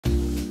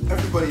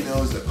Everybody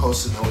knows that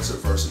Post-it notes are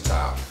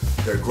versatile.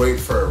 They're great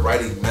for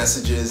writing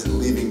messages and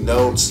leaving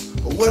notes,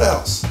 but what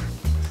else?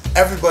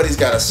 Everybody's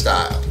got a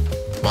style.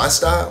 My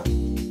style?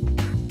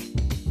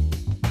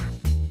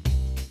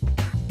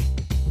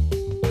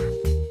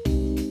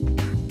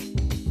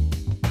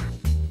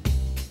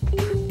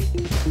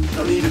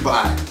 No need to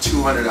buy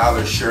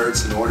 $200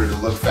 shirts in order to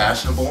look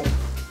fashionable.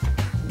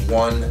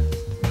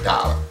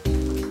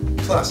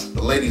 $1. Plus,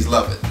 the ladies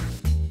love it.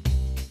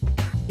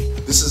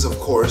 This is, of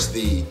course,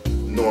 the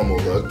normal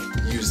look.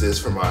 Use this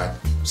for my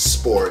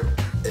sport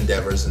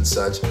endeavors and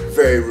such.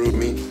 Very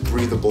roomy,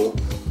 breathable,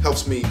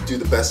 helps me do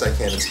the best I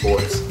can in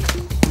sports.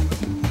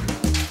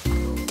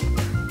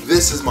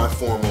 This is my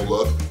formal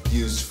look,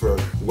 used for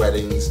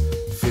weddings,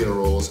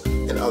 funerals,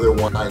 and other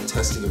wine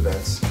testing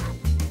events.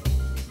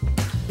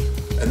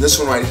 And this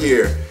one right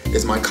here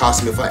is my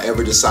costume if I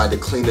ever decide to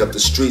clean up the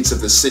streets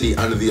of the city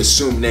under the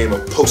assumed name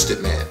of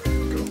Post-it Man.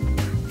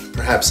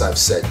 Perhaps I've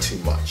said too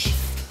much.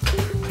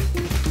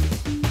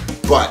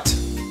 But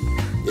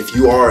if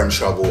you are in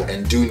trouble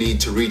and do need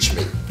to reach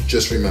me,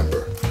 just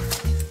remember,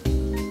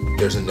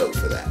 there's a note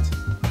for that.